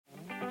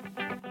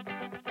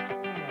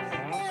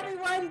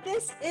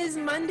This is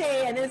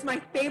Monday and it is my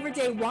favorite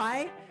day.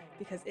 Why?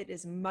 Because it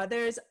is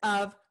Mothers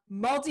of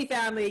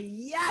Multifamily.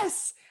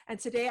 Yes! And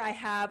today I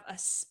have a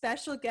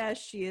special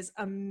guest. She is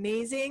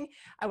amazing.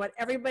 I want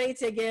everybody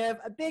to give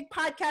a big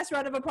podcast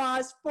round of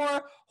applause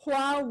for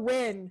Hua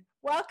Nguyen.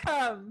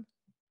 Welcome.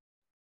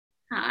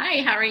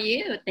 Hi, how are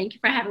you? Thank you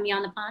for having me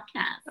on the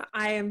podcast.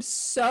 I am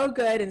so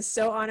good and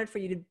so honored for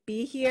you to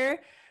be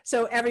here.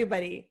 So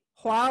everybody,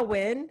 Hua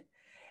Nguyen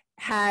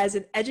has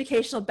an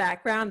educational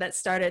background that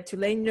started at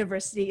Tulane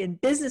University in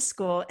business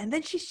school, and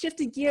then she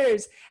shifted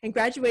gears and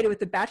graduated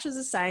with a Bachelor's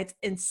of Science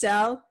in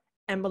Cell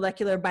and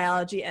Molecular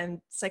Biology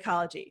and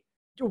Psychology.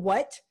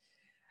 What?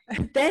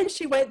 Then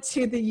she went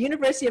to the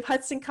University of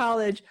Hudson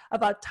College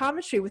of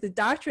Optometry with a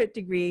doctorate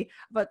degree,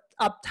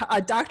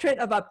 a doctorate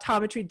of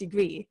optometry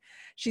degree.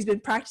 She's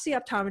been practicing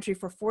optometry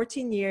for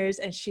 14 years,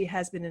 and she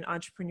has been an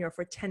entrepreneur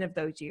for 10 of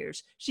those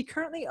years. She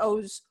currently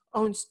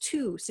owns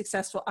 2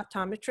 successful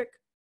optometric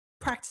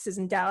practices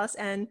in Dallas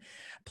and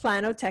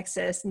Plano,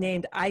 Texas,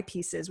 named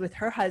Eyepieces, with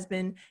her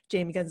husband,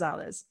 Jamie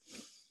Gonzalez.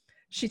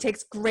 She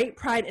takes great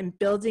pride in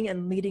building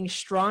and leading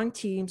strong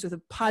teams with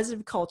a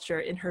positive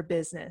culture in her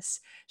business.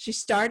 She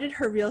started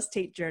her real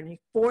estate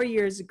journey 4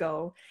 years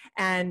ago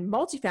and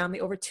multifamily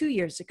over 2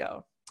 years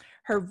ago.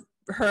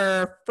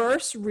 Her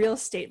first real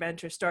estate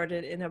venture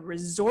started in a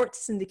resort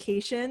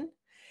syndication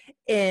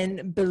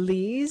in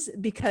Belize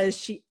because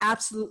she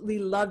absolutely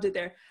loved it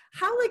there.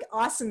 How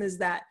awesome is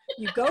that?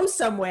 You go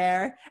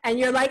somewhere and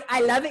you're like,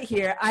 I love it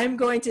here. I'm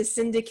going to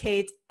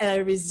syndicate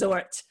a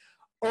resort.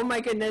 Oh my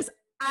goodness,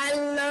 I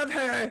love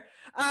her.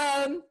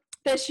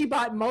 That she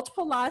bought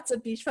multiple lots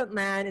of beachfront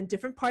land in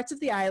different parts of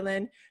the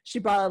island. She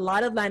bought a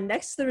lot of land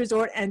next to the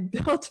resort and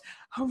built,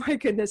 oh my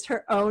goodness,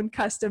 her own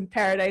custom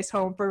paradise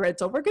home for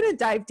rental. We're going to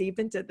dive deep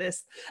into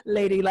this,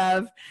 lady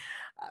love.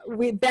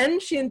 Then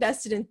she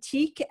invested in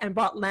teak and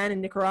bought land in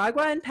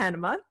Nicaragua and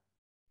Panama.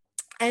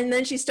 And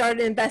then she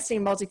started investing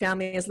in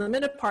multifamily as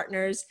limited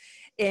partners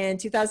in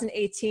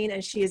 2018,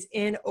 and she is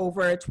in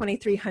over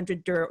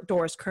 2,300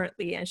 doors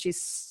currently, and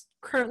she's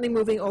currently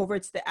moving over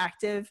to the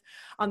active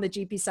on the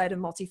GP side of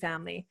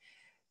multifamily.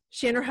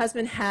 She and her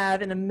husband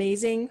have an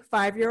amazing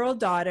 5-year-old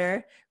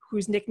daughter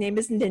whose nickname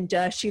is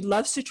Ninja. She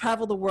loves to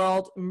travel the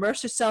world,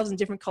 immerse herself in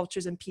different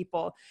cultures and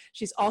people.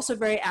 She's also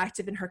very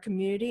active in her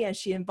community, and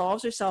she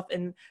involves herself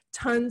in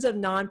tons of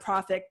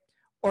nonprofit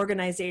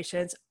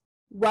organizations.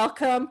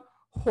 Welcome,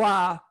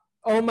 Hua.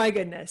 Oh my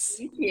goodness.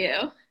 Thank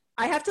you.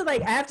 I have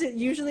to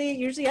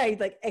usually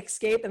I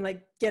escape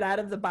and get out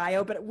of the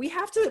bio, but we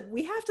have to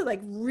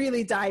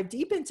really dive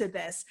deep into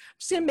this. I'm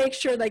just gonna make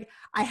sure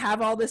I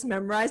have all this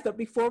memorized. But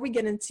before we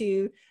get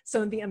into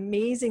some of the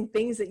amazing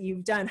things that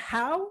you've done,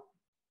 how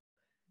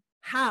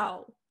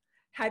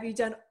have you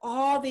done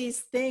all these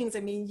things? I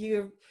mean,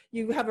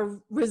 you have a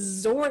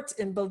resort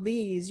in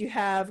Belize, you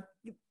have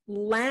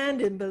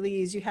land in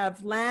Belize, you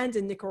have land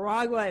in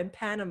Nicaragua and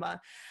Panama,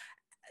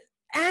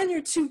 and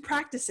your 2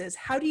 practices.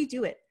 How do you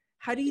do it?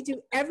 How do you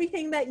do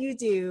everything that you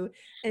do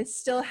and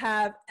still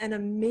have an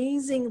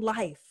amazing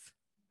life?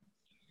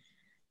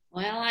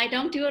 Well, I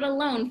don't do it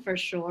alone for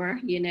sure.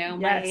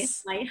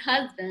 Yes. My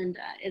husband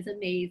is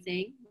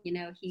amazing.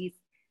 He's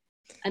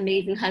an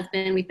amazing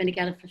husband. We've been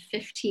together for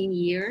 15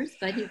 years,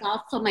 but he's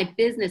also my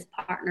business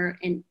partner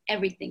in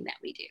everything that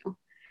we do.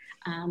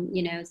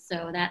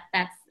 So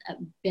that's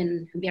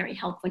been very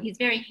helpful. He's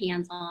very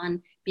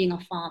hands-on, being a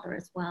father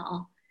as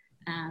well.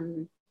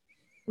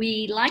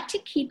 We like to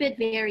keep it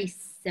very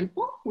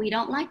simple. We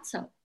don't like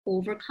to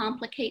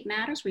overcomplicate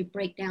matters. We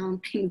break down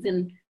things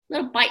in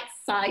little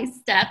bite-sized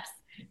steps.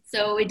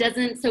 So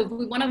if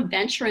we want to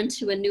venture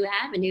into a new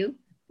avenue,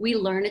 we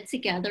learn it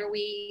together.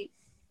 We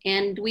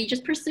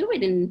just pursue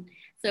it. And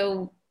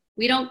so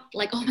we don't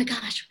oh my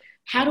gosh,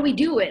 how do we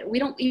do it? We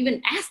don't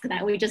even ask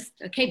that. We just,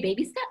 okay,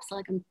 baby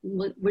steps.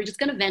 We're just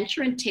going to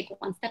venture and take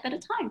one step at a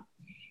time.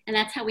 And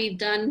that's how we've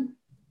done,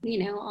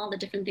 all the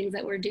different things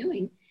that we're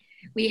doing.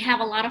 We have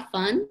a lot of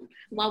fun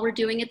while we're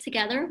doing it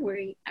together.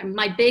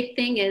 My big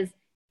thing is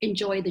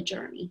enjoy the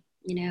journey,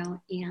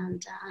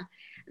 and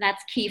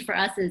that's key for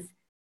us. Is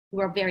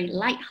we're very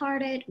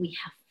lighthearted. We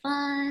have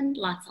fun,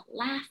 lots of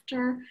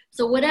laughter.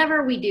 So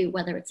whatever we do,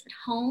 whether it's at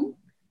home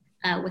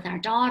with our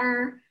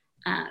daughter,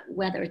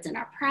 whether it's in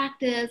our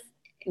practice,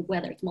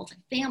 whether it's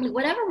multifamily,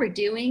 whatever we're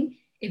doing,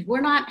 if we're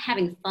not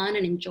having fun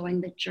and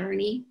enjoying the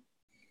journey,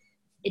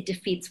 it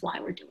defeats why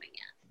we're doing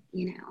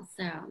it,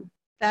 so.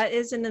 That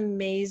is an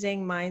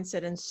amazing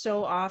mindset, and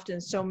so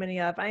often, so many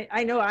of,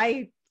 I know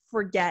I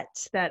forget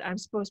that I'm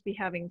supposed to be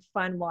having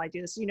fun while I do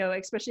this,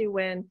 especially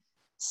when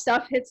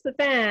stuff hits the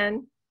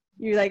fan,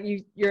 you're in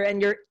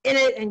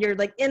it, and you're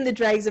in the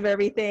dregs of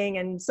everything,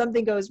 and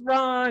something goes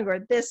wrong,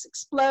 or this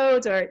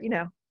explodes, or,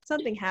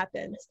 something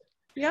happens.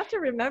 You have to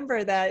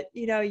remember that,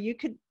 you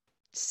could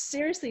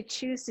seriously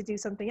choose to do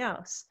something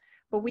else,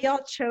 but we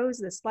all chose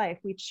this life.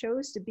 We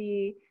chose to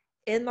be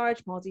in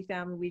large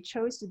multifamily. We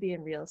chose to be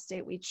in real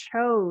estate. You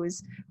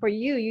chose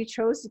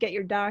to get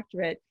your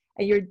doctorate,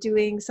 and you're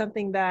doing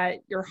something that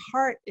your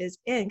heart is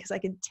in, because I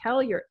can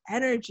tell your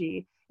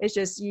energy It's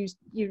just you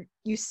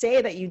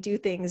say that you do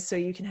things so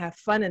you can have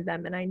fun in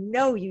them, and I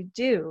know you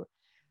do.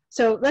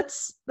 So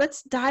let's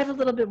dive a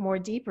little bit more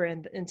deeper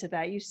into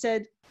that. You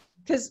said,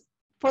 because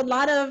for a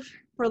lot of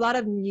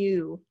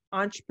new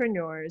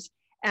entrepreneurs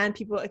and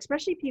people,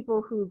 especially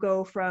people who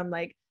go from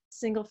like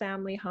single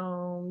family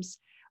homes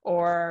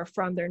or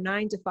from their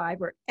 9 to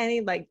 5 or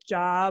any like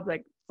job,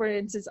 like for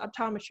instance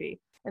optometry,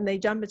 and they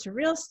jump into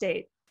real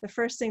estate, the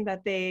first thing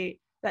that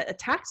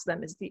attacks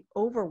them is the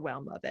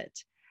overwhelm of it.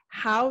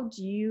 How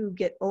do you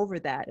get over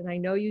that? And I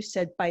know you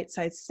said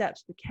bite-sized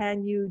steps, but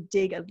can you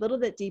dig a little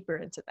bit deeper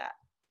into that?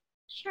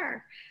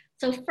 Sure.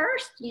 So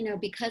first,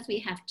 because we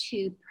have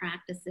two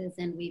practices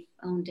and we've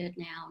owned it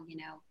now,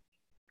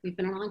 we've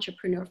been an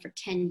entrepreneur for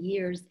 10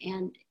 years.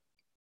 And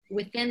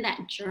within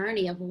that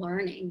journey of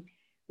learning,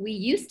 we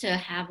used to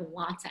have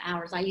lots of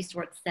hours. I used to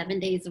work 7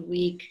 days a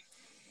week,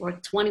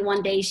 work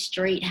 21 days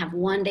straight, have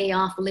 1 day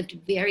off, lived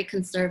very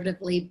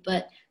conservatively.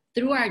 But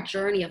through our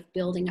journey of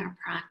building our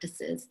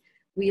practices,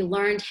 we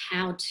learned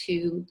how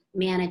to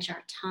manage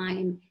our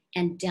time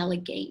and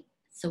delegate.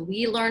 So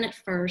we learn it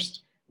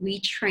first, we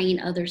train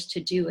others to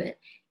do it,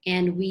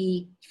 and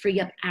we free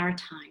up our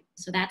time.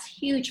 So that's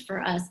huge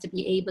for us to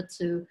be able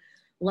to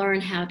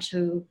learn how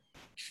to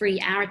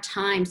free our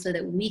time so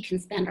that we can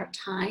spend our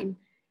time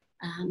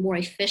more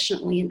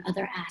efficiently in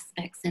other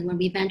aspects. And when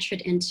we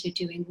ventured into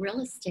doing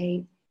real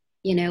estate,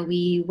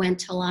 we went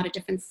to a lot of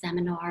different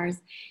seminars.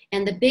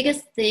 And the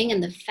biggest thing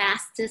and the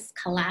fastest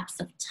collapse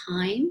of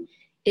time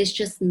is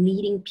just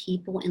meeting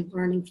people and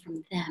learning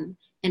from them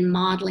and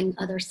modeling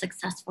other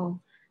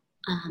successful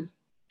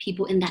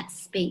people in that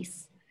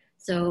space.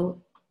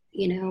 So,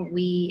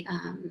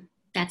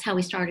 that's how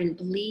we started in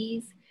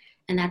Belize,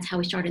 and that's how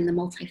we started in the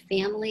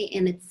multifamily.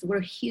 And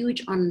we're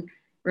huge on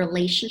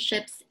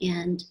relationships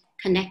and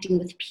connecting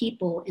with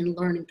people and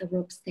learning the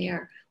ropes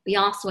there. We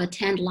also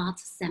attend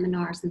lots of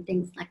seminars and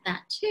things like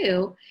that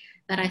too.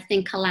 But I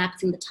think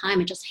collapsing the time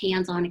and just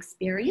hands-on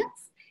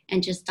experience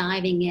and just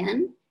diving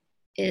in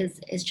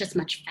is just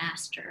much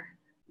faster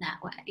that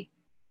way.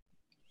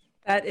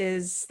 That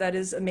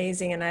is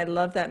amazing. And I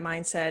love that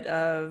mindset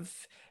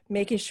of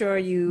making sure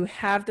you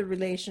have the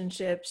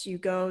relationships, you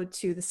go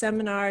to the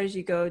seminars,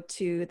 you go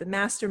to the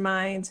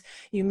masterminds,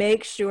 you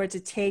make sure to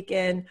take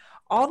in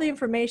all the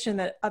information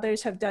that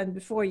others have done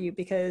before you,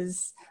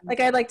 because like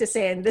I like to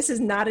say, and this is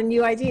not a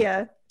new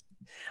idea,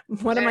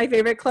 one of my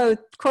favorite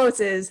quotes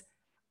is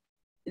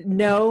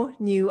no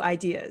new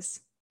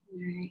ideas.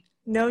 Right.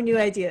 No new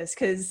ideas.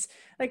 Because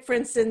like, for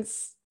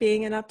instance,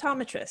 being an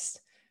optometrist,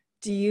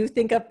 do you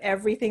think up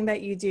everything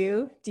that you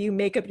do? Do you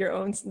make up your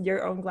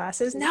own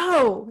glasses?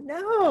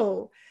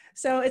 No.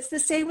 So it's the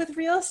same with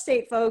real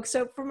estate, folks.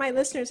 So for my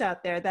listeners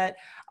out there that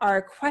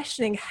are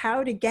questioning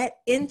how to get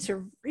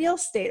into real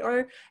estate,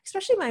 or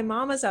especially my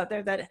mamas out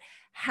there that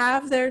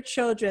have their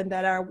children,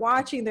 that are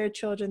watching their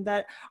children,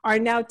 that are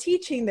now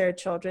teaching their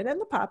children,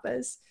 and the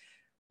papas,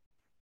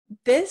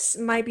 this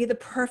might be the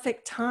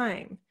perfect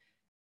time.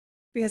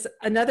 Because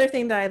another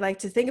thing that I like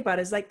to think about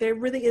is like, there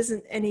really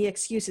isn't any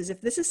excuses.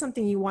 If this is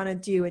something you want to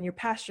do and you're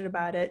passionate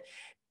about it,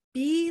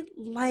 be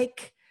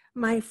like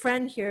my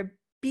friend here,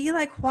 be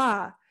like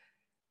Hua,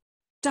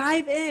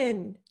 dive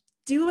in,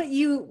 do what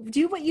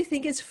you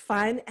think is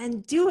fun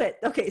and do it.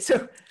 Okay.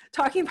 So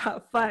talking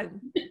about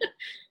fun.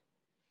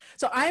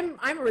 So I'm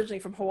originally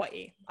from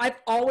Hawaii. I've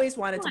always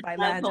wanted to buy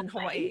land in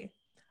Hawaii.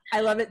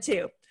 I love it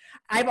too.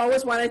 I've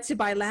always wanted to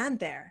buy land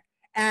there.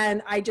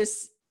 And I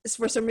just,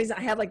 for some reason,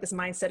 I have like this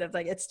mindset of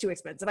like, it's too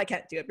expensive. I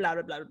can't do it, blah,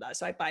 blah, blah, blah.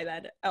 So I buy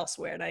that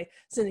elsewhere and I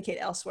syndicate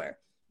elsewhere.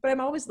 But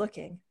I'm always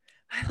looking.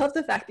 I love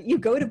the fact that you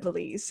go to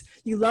Belize,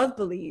 you love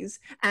Belize,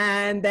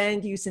 and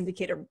then you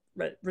syndicate a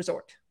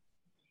resort.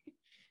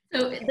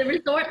 So the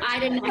resort, I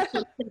didn't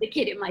actually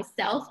syndicate it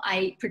myself.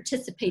 I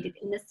participated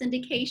in the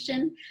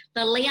syndication.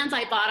 The lands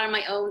I bought on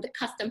my own, the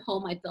custom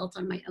home I built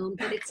on my own.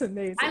 But it's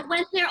amazing. I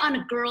went there on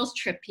a girls'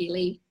 trip,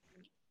 Pili,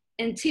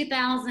 in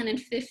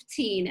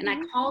 2015, and I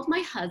called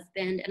my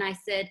husband and I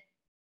said,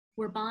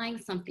 we're buying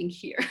something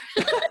here.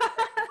 And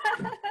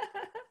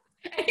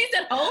he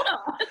said, hold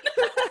on.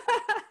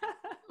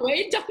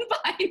 Wait, don't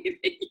buy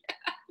anything yet.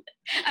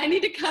 I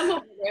need to come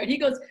over there. And he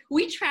goes,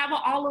 we travel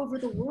all over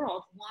the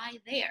world. Why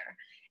there?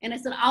 And I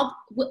said, I'll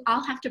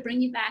have to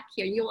bring you back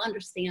here and you'll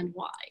understand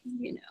why,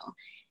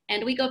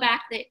 And we go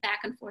back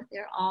and forth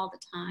there all the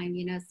time,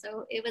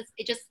 So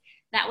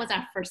that was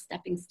our first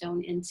stepping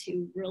stone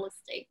into real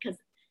estate, because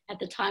at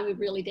the time, we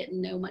really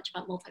didn't know much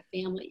about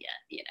multifamily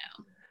yet,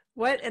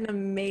 What an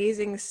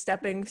amazing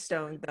stepping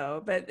stone,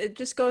 though. But it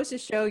just goes to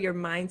show your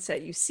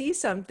mindset. You see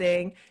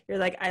something, you're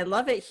like, I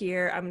love it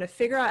here. I'm going to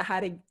figure out how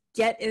to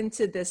get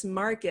into this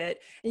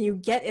market, and you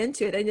get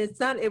into it. And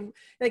it's not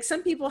like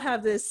some people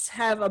have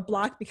a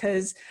block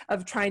because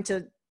of trying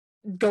to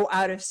go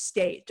out of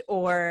state,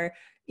 or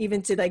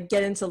even to like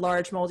get into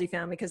large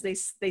multifamily because they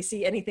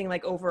see anything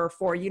like over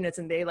 4 units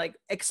and they like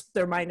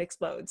their mind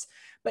explodes.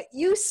 But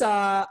you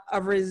saw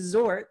a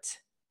resort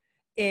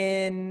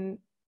in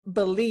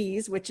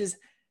Belize, which is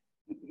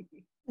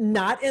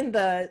not in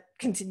the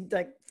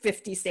like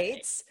 50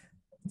 states.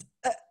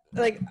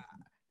 Like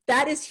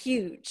that is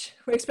huge,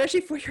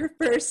 especially for your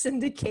first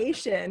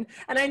syndication.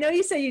 And I know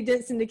you say you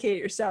didn't syndicate it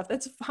yourself.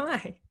 That's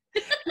fine.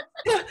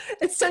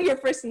 It's still your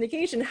first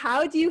syndication.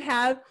 How do you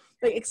have,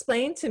 like,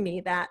 explain to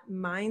me that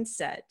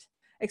mindset.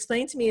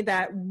 Explain to me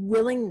that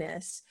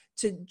willingness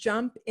to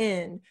jump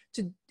into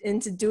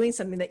doing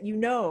something that you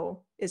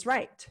know is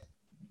right.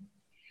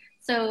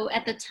 So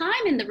at the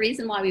time, and the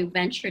reason why we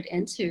ventured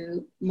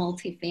into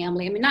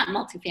multifamily, I mean, not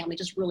multifamily,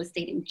 just real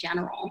estate in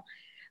general,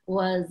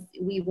 was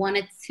we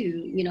wanted to,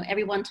 you know,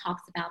 everyone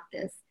talks about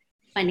this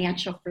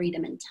financial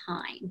freedom and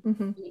time,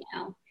 you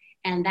know,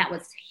 and that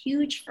was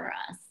huge for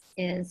us,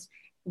 is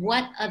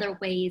what other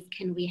ways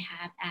can we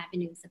have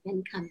avenues of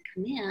income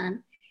come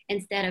in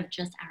instead of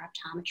just our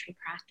optometry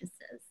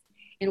practices?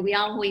 And we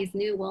always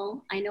knew,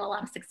 well, I know a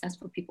lot of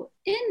successful people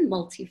in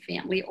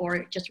multifamily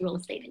or just real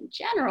estate in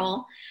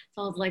general.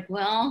 So I was like,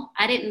 well,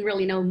 I didn't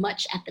really know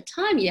much at the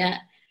time yet,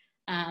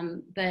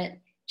 but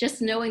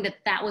just knowing that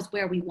that was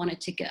where we wanted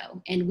to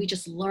go. And we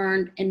just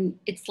learned, and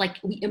it's like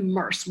we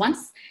immerse.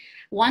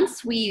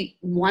 Once we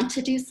want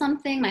to do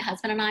something, my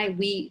husband and I,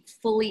 we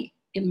fully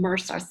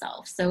immerse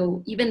ourselves.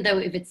 So even though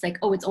if it's like,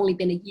 oh, it's only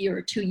been a year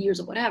or 2 years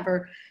or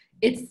whatever,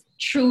 it's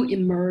true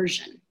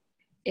immersion.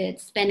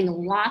 It's spending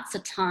lots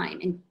of time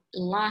and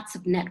lots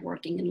of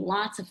networking and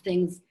lots of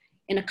things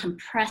in a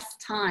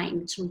compressed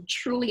time to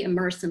truly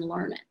immerse and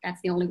learn it.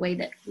 That's the only way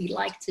that we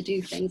like to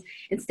do things,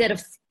 instead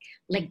of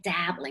like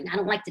dabbling. I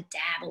don't like to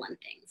dabble in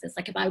things. It's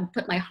like if I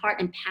put my heart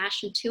and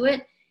passion to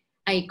it,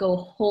 I go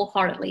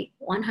wholeheartedly,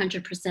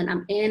 100%.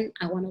 I'm in,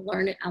 I want to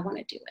learn it, I want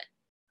to do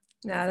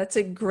it. Yeah, that's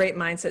a great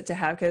mindset to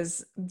have,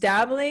 because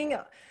dabbling,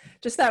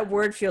 just that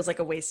word feels like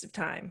a waste of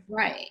time.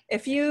 Right.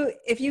 If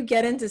you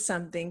get into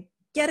something,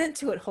 get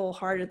into it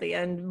wholeheartedly.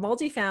 And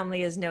multifamily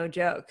is no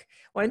joke.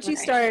 Once you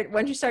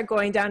start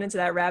going down into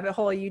that rabbit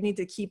hole, you need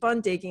to keep on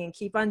digging and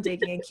keep on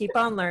digging and keep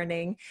on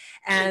learning.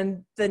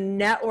 And the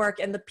network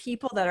and the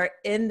people that are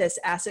in this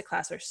asset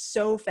class are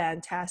so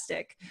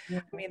fantastic.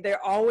 I mean,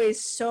 they're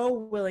always so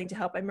willing to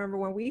help. I remember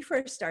when we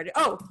first started,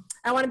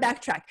 I want to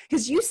backtrack,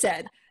 because you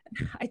said,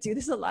 I do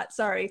this a lot.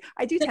 Sorry.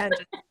 I do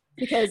tangent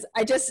because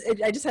I just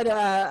had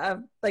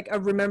a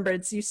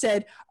remembrance. You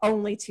said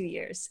only 2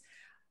 years.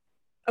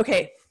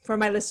 Okay. For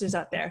my listeners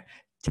out there,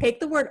 take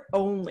the word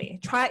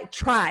only. Try.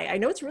 I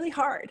know it's really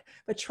hard,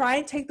 but try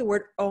and take the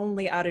word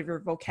only out of your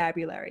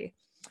vocabulary.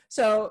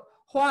 So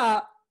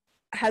Hua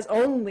has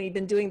only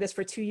been doing this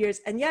for 2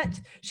 years, and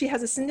yet she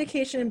has a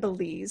syndication in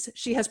Belize.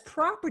 She has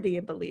property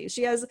in Belize.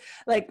 She has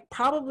like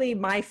probably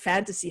my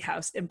fantasy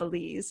house in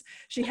Belize.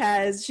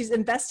 She's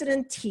invested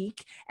in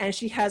teak, and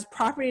she has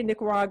property in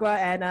Nicaragua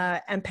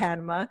and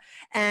Panama,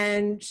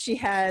 and she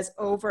has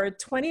over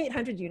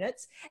 2,800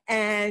 units.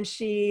 And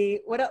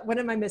what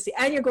am I missing?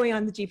 And you're going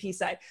on the GP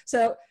side.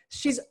 So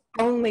she's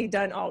only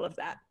done all of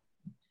that.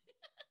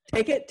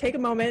 Take a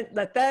moment,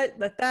 let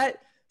that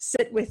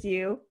sit with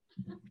you.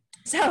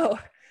 So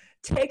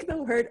take the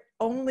word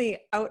only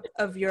out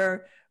of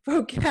your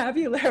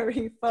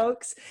vocabulary,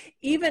 folks.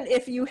 Even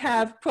if you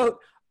have, quote,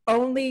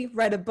 only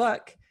read a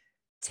book,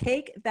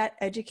 take that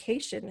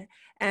education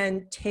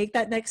and take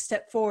that next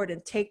step forward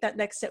and take that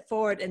next step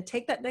forward and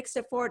take that next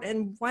step forward.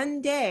 And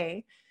one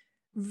day,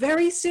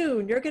 very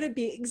soon, you're going to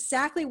be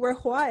exactly where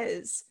Hua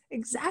is,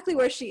 exactly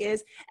where she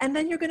is. And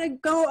then you're going to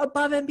go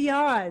above and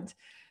beyond.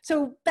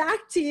 So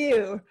back to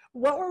you.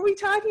 What were we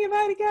talking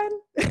about again?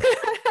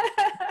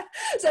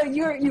 So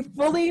you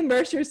fully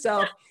immerse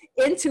yourself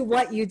into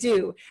what you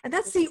do. And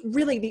that's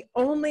really the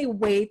only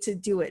way to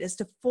do it, is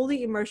to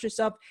fully immerse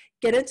yourself,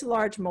 get into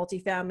large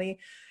multifamily,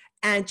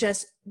 and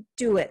just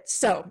do it.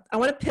 So I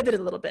want to pivot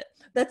a little bit.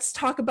 Let's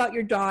talk about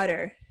your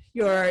daughter,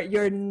 your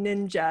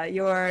ninja,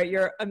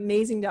 your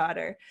amazing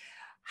daughter.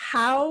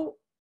 How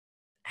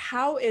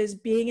is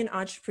being an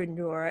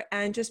entrepreneur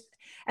and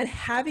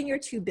having your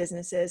two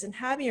businesses and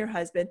having your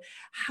husband,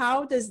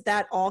 how does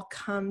that all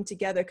come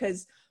together?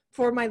 Because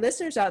for my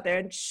listeners out there,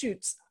 and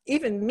shoots,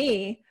 even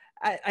me,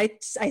 I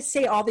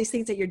say all these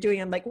things that you're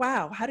doing. I'm like,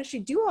 wow, how does she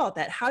do all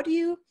that?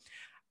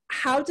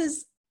 How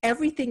does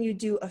everything you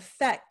do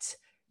affect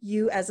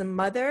you as a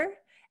mother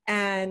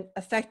and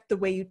affect the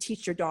way you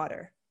teach your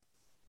daughter?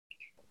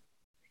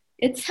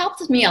 It's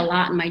helped me a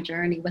lot in my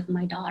journey with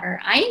my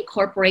daughter. I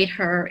incorporate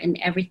her in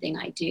everything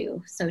I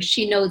do. So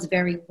she knows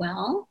very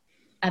well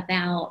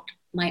about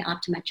my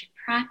optometric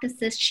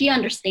practices. She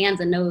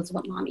understands and knows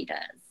what mommy does,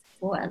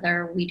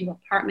 whether we do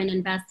apartment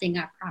investing,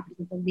 our property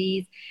in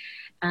Belize.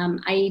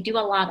 I do a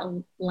lot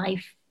of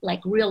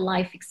real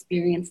life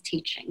experience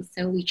teaching.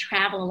 So we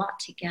travel a lot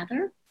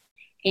together.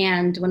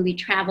 And when we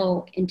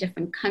travel in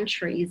different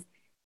countries,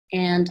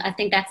 and I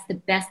think that's the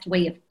best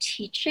way of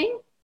teaching,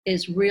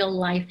 is real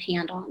life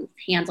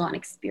hands-on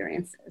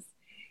experiences.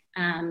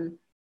 And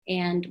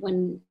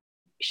when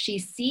she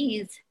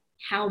sees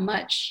how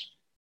much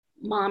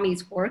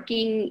mommy's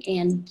working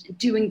and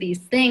doing these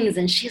things,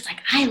 and she's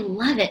like, I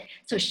love it.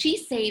 So she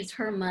saves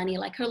her money.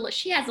 I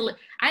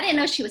didn't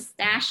know she was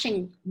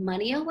stashing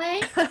money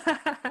away.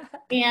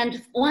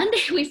 And one day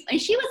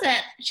she was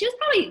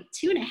probably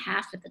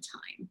 2.5 at the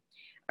time,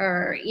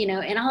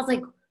 and I was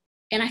like,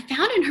 And I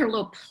found in her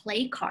little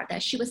play card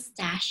that she was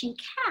stashing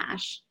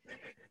cash.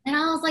 And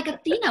I was like,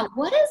 Athena,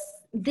 what is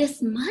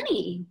this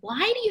money? Why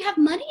do you have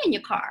money in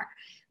your car?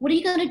 What are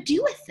you going to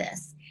do with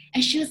this?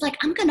 And she was like,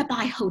 I'm going to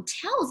buy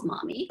hotels,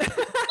 mommy.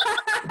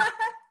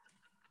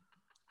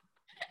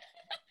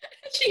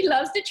 She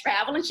loves to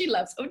travel and she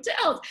loves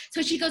hotels.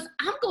 So she goes,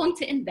 I'm going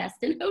to invest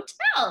in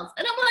hotels.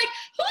 And I'm like,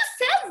 who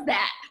says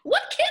that?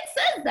 What kid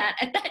says that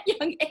at that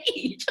young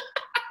age?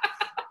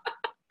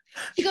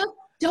 She goes,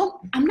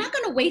 I'm not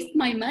going to waste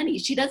my money.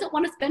 She doesn't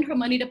want to spend her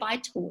money to buy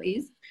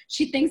toys.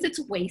 She thinks it's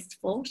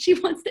wasteful. She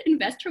wants to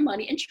invest her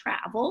money in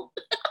travel.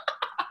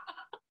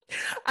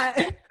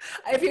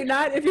 If you're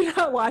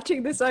not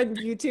watching this on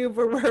YouTube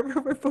or wherever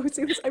we're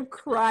posting this, I'm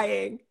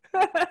crying.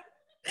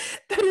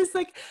 That is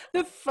like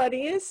the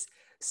funniest,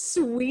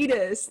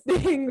 sweetest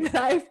thing that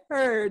I've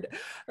heard.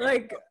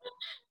 Like,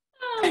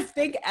 I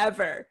think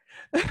ever.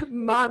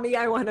 Mommy,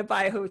 I want to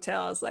buy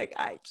hotels. Like,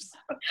 I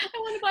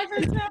want to buy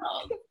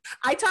hotels.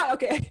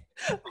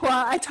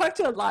 Well, I talk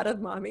to a lot of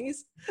mommies.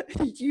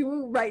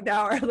 You right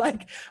now are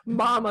like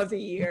mom of the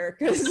year.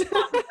 Because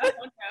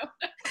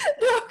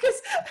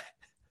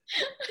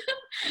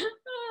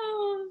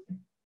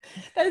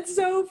that's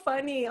so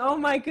funny. Oh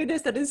my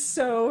goodness, that is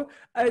so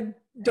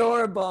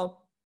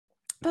adorable.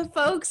 But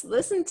folks,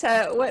 listen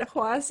to what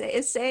Hua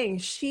is saying.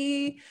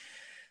 She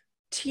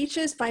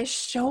teaches by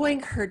showing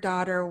her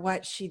daughter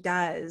what she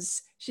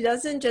does. She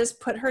doesn't just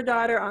put her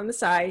daughter on the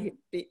side.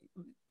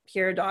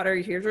 Here, daughter,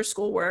 here's your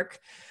schoolwork.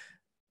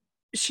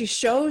 She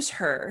shows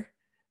her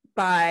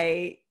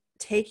by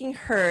taking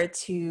her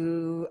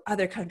to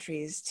other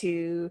countries,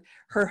 to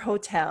her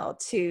hotel,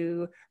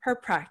 to her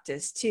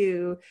practice,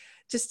 to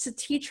just to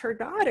teach her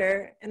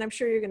daughter. And I'm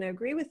sure you're going to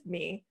agree with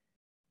me.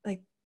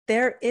 Like,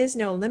 there is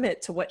no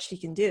limit to what she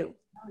can do.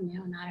 Oh,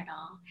 no, not at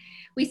all.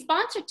 We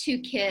sponsored 2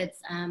 kids,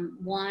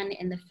 one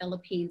in the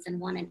Philippines and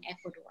one in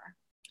Ecuador.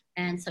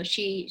 And so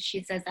she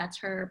says that's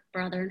her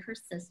brother and her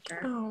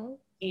sister. Oh.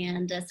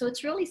 And so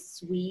it's really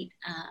sweet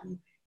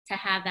to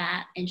have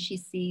that. And she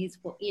sees,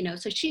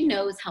 so she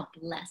knows how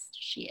blessed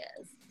she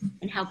is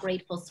and how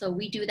grateful. So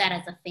we do that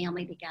as a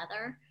family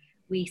together.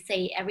 We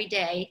say every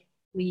day,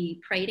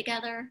 we pray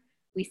together.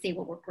 We say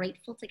what we're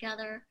grateful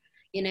together.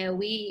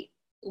 We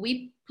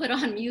put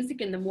on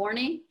music in the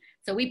morning.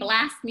 So we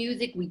blast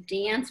music, we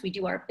dance, we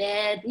do our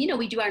bed,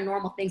 we do our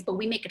normal things, but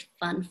we make it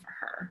fun for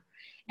her.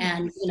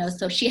 And,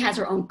 so she has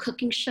her own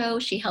cooking show.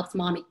 She helps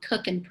mommy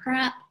cook and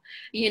prep,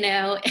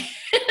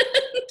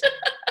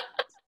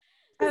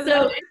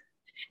 So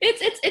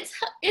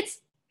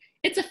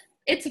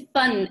it's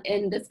fun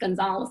in this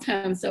Gonzalez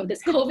home. So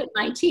this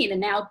COVID-19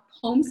 and now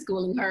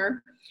homeschooling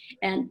her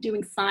and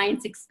doing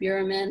science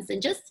experiments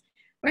and just,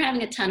 we're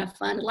having a ton of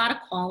fun, a lot of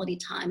quality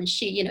time. And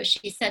she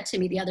said to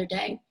me the other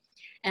day,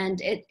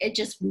 and it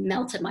just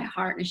melted my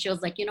heart. And she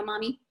was like,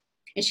 mommy,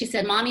 and she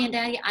said, mommy and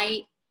daddy,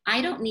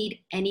 I don't need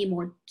any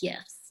more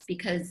gifts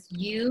because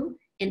you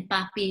and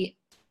papi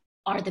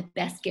are the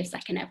best gifts I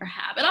can ever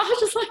have. And I was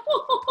just like,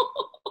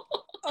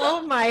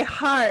 oh, my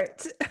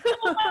heart.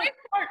 Oh, my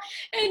heart.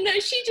 And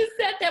she just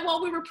said that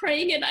while we were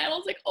praying, and I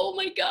was like, oh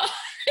my God.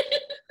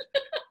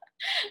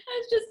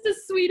 That's just the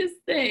sweetest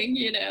thing,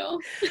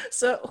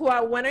 So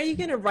Hua, when are you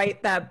going to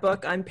write that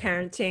book on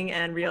parenting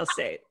and real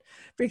estate?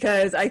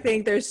 Because I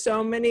think there's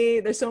so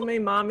many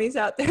mommies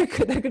out there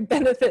that could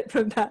benefit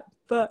from that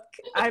book.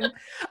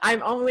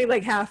 I'm only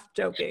like half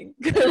joking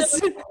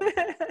because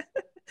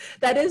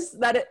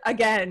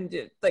again,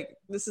 like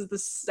this is the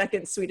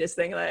second sweetest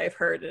thing that I've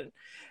heard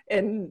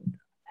in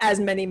as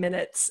many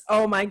minutes.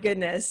 Oh my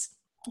goodness.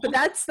 But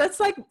that's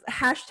like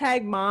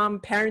hashtag mom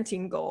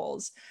parenting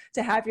goals,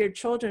 to have your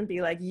children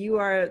be like, you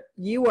are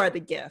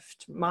the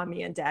gift,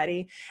 mommy and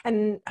daddy.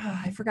 And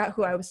I forgot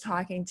who I was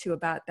talking to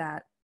about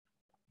that.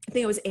 I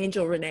think it was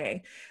Angel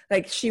Renee.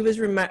 Like she was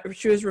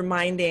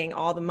reminding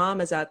all the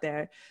mamas out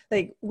there,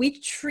 like we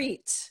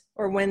treat,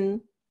 or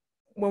when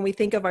we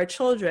think of our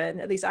children,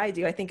 at least I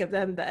do, I think of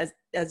them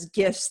as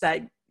gifts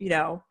that,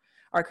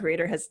 our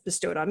creator has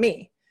bestowed on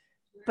me.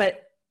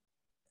 But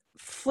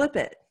flip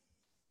it.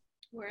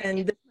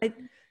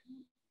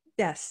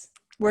 Yes,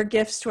 we're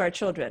gifts to our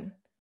children.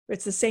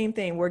 It's the same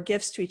thing. We're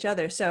gifts to each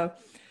other. So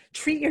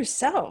treat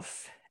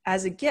yourself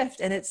as a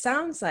gift. And it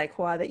sounds like,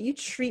 Hua, that you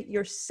treat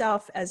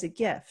yourself as a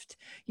gift.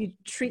 You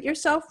treat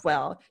yourself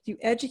well. You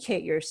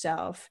educate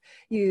yourself.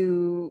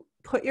 You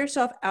put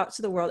yourself out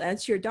to the world and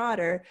to your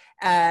daughter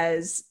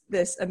as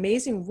this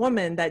amazing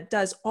woman that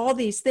does all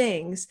these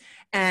things.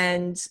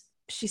 And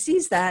she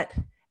sees that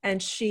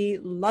and she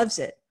loves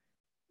it.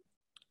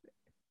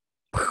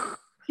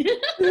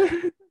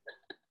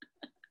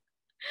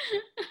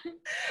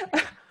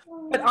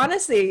 But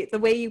honestly, the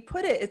way you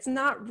put it, it's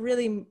not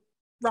really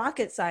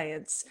rocket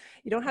science.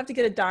 You don't have to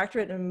get a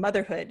doctorate in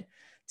motherhood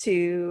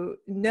to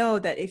know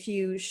that if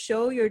you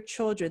show your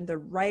children the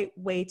right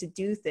way to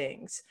do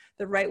things,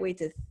 the right way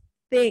to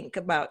think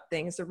about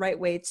things, the right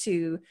way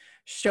to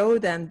show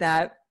them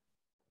that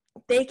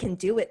they can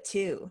do it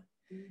too,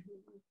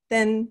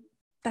 then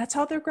that's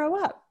how they'll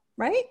grow up,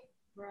 right?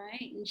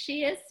 Right. And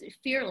she is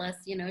fearless.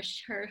 You know,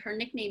 her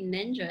nickname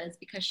Ninja is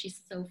because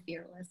she's so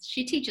fearless.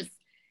 She teaches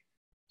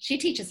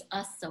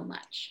us so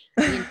much.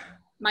 You know,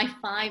 my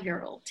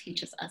 5-year-old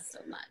teaches us so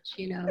much,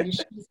 you know, and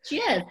she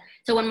is.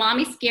 So when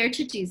mommy's scared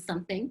to do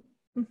something,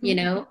 you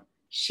know,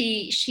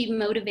 she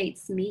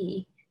motivates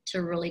me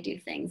to really do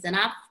things. And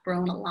I've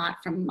grown a lot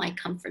from my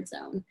comfort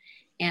zone.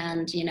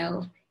 And, you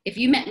know, if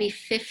you met me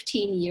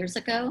 15 years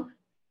ago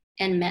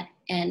and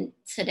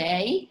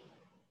today,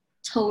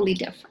 totally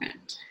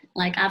different.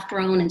 Like I've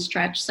grown and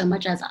stretched so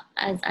much as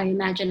I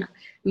imagine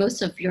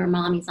most of your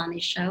mommies on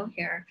this show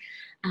here.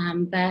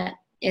 But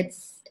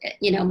it's,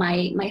 you know,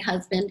 my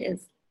husband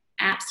is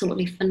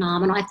absolutely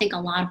phenomenal. I think a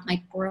lot of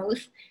my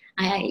growth,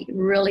 I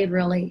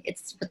really,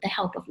 it's with the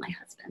help of my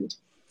husband,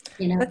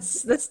 you know.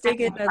 Let's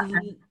dig in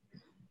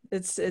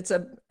let's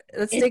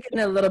dig in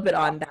a little bit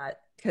on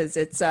that, because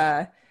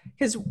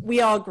because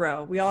we all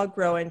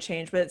grow and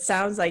change, but it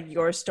sounds like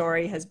your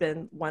story has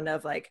been one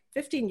of like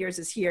 15 years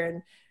is here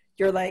and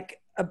you're like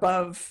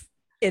above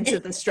into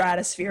the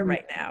stratosphere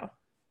right now.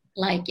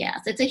 Like,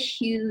 yes, it's a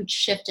huge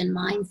shift in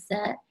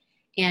mindset.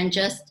 And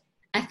just,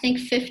 I think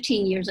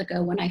 15 years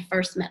ago when I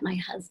first met my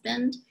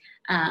husband,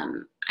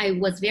 I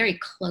was very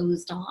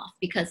closed off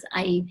because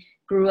I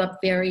grew up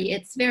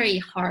it's very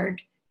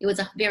hard. It was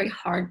a very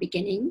hard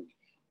beginning.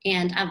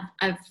 And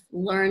I've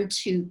learned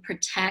to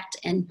protect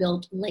and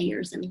build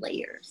layers and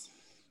layers.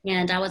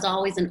 And I was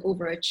always an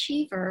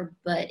overachiever,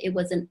 but it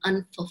was an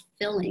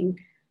unfulfilling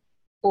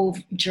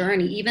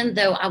journey. Even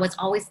though I was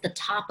always the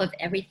top of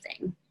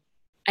everything,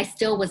 I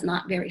still was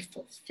not very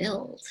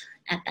fulfilled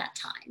at that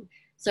time.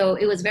 So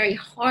it was very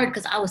hard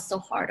because I was so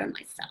hard on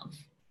myself.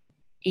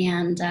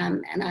 And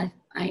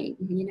I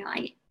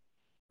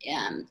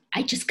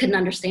just couldn't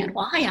understand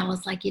why. I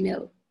was like, you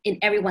know, in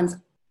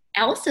everyone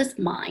else's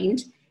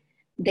mind,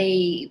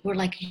 they were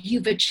like,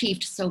 you've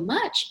achieved so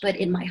much, but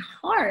in my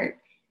heart,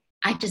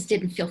 I just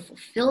didn't feel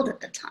fulfilled at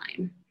the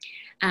time.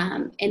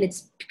 And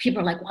it's,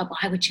 people are like, well,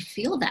 why would you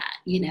feel that,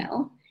 you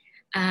know?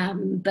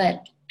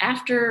 But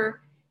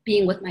after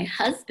being with my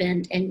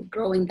husband and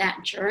growing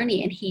that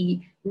journey, and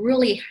he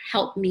really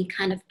helped me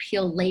kind of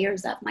peel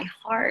layers of my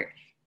heart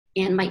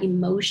and my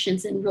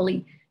emotions and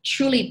really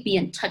truly be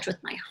in touch with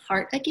my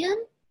heart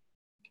again,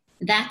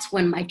 that's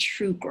when my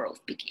true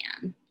growth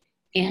began.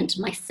 And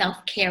my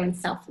self-care and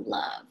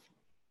self-love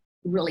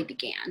really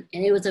began.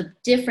 And it was a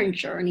different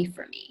journey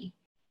for me.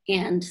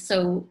 And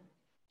so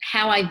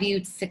how I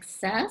viewed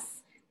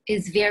success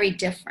is very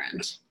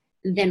different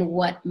than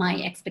what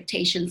my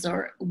expectations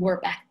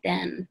were back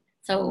then.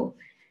 So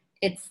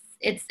it's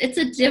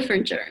a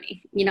different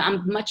journey. You know,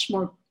 I'm much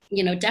more,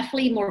 you know,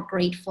 definitely more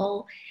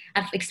grateful.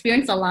 I've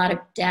experienced a lot of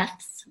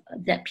deaths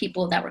that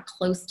people that were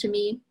close to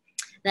me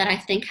that I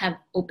think have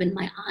opened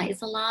my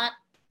eyes a lot.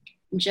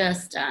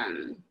 Just,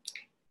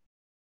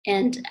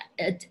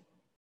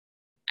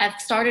 I've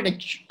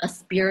started a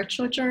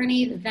spiritual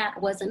journey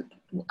that wasn't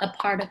a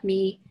part of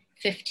me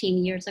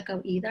 15 years ago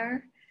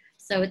either.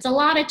 So it's a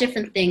lot of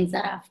different things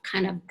that I've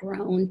kind of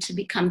grown to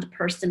become the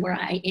person where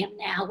I am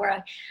now,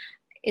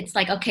 it's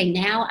like, okay,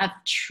 now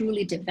I've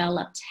truly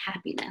developed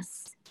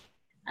happiness,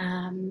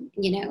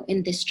 you know,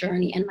 in this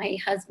journey. And my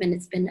husband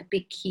has been a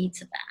big key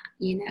to that,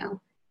 you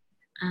know.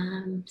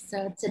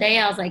 So today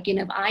I was like, you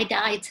know, if I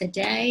die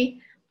today,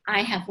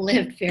 I have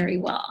lived very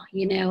well,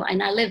 you know,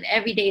 and I live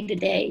every day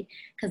today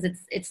because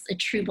it's a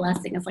true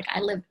blessing. It's like I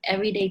live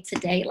every day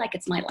today like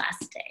it's my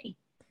last day,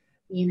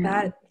 you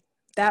know.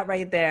 That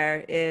right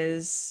there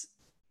is,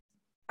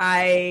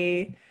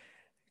 I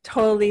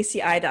totally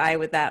see eye to eye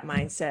with that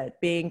mindset.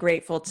 Being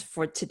grateful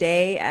for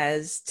today,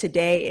 as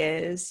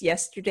today is,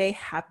 yesterday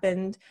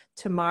happened,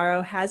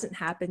 tomorrow hasn't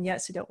happened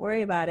yet, so don't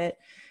worry about it.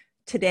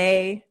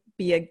 Today,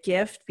 be a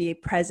gift, be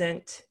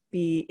present,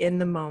 be in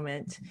the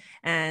moment.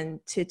 And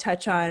to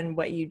touch on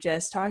what you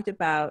just talked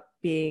about,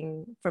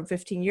 being from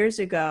 15 years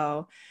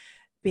ago,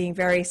 being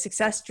very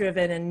success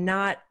driven and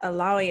not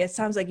allowing, it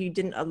sounds like you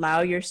didn't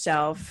allow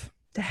yourself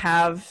to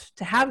have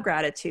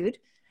gratitude,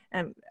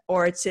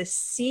 or to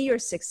see your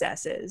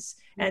successes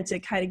and to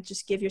kind of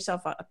just give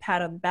yourself a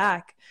pat on the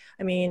back.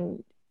 I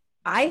mean,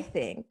 I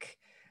think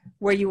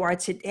where you are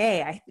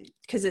today,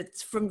 because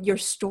it's from your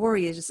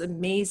story is just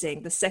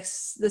amazing. The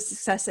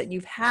success that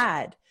you've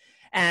had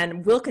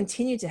and will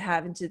continue to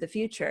have into the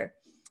future.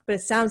 But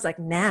it sounds like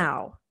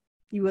now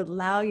you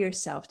allow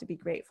yourself to be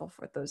grateful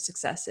for those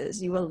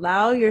successes. You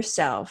allow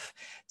yourself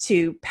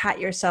to pat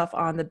yourself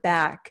on the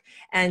back,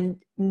 and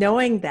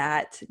knowing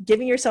that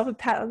giving yourself a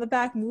pat on the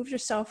back moves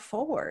yourself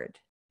forward.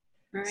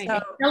 Right.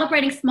 So,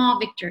 celebrating small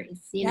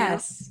victories, you know,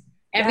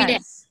 every day.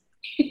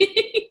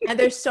 And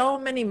there's so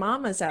many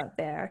mamas out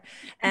there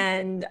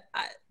and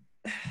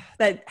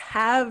that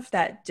have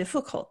that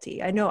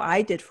difficulty. I know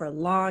I did for a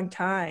long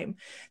time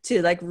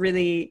to like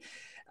really,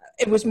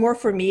 it was more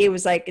for me, it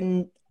was like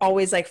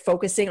always like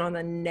focusing on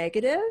the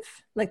negative,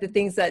 like the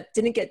things that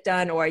didn't get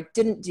done or I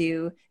didn't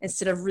do,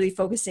 instead of really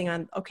focusing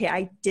on, okay,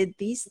 I did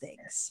these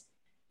things.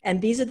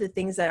 And these are the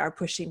things that are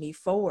pushing me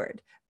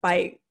forward.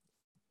 By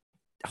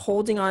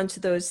holding on to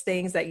those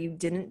things that you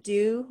didn't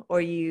do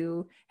or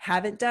you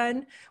haven't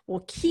done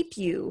will keep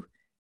you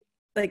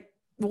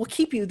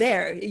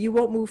there. You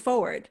won't move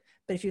forward.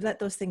 But if you let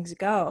those things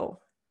go,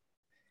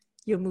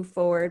 you'll move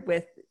forward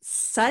with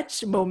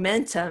such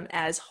momentum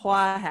as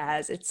Hua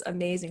has. It's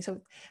amazing.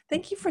 So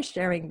thank you for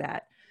sharing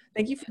that.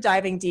 Thank you for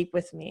diving deep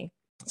with me.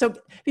 So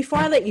before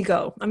I let you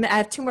go, I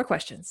have 2 more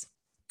questions.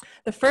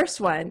 The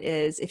first one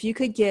is, if you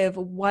could give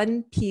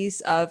one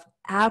piece of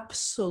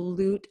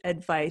absolute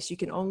advice, you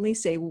can only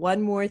say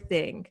one more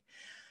thing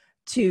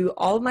to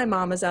all of my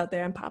mamas out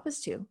there and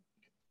papas too,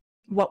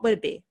 what would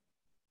it be?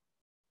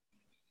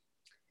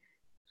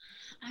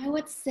 I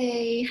would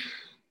say,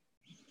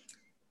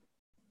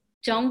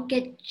 don't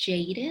get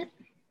jaded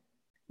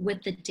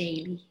with the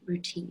daily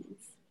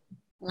routines.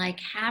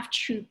 Like, have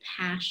true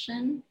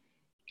passion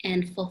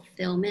and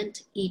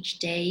fulfillment each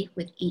day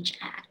with each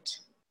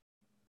act,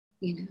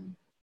 you know.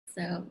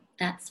 So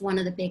that's one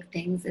of the big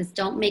things, is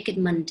don't make it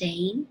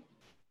mundane.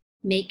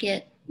 Make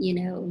it, you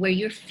know, where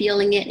you're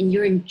feeling it and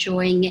you're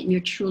enjoying it and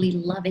you're truly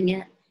loving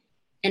it,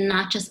 and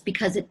not just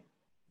because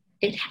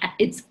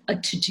it's a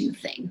to-do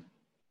thing.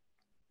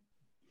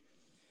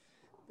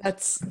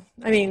 That's,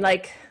 I mean,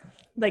 like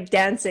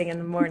dancing in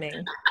the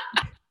morning,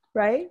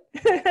 right?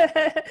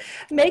 I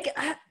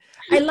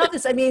love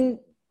this. I mean,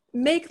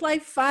 make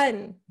life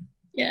fun.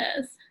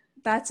 Yes.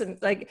 That's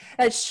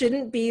that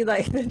shouldn't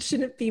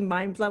be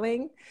mind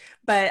blowing,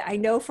 but I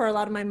know for a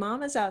lot of my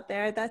mamas out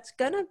there, that's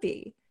gonna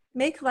be.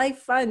 Make life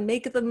fun,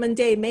 make the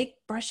mundane, make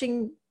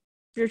brushing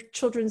your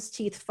children's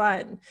teeth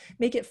fun,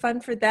 make it fun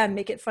for them,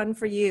 make it fun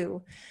for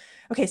you.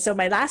 Okay, so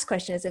my last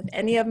question is, if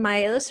any of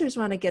my listeners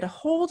want to get a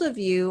hold of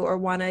you or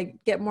want to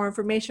get more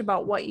information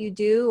about what you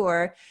do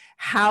or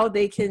how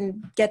they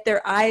can get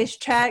their eyes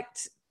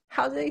checked,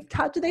 how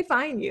do they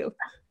find you?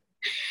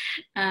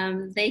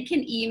 They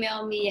can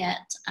email me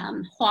at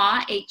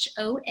Hua,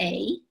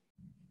 HOA,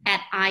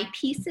 at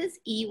eyepieces,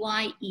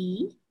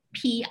 EYEPIECES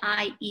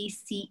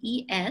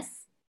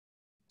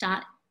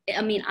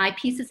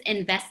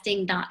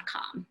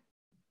eyepiecesinvesting.com.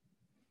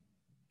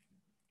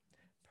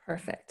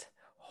 Perfect.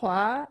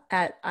 Hua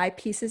at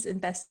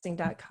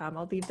eyepiecesinvesting.com.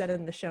 I'll leave that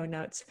in the show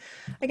notes.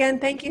 Again,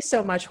 thank you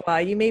so much, Hua.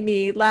 You made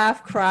me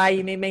laugh, cry.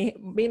 You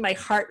made my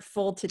heart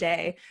full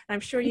today. I'm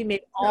sure you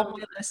made all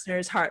my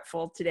listeners' heart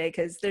full today,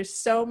 because there's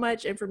so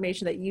much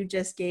information that you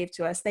just gave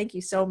to us. Thank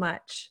you so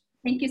much.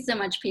 Thank you so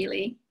much,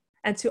 Pili.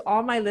 And to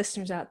all my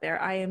listeners out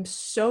there, I am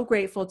so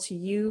grateful to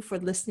you for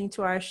listening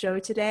to our show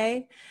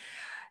today.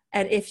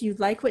 And if you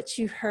like what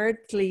you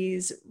heard,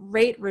 please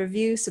rate,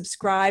 review,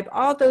 subscribe,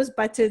 all those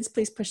buttons,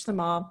 please push them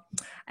all.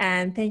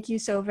 And thank you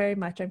so very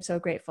much. I'm so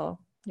grateful.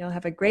 You'll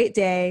have a great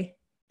day.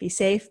 Be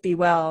safe, be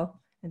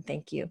well, and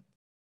thank you.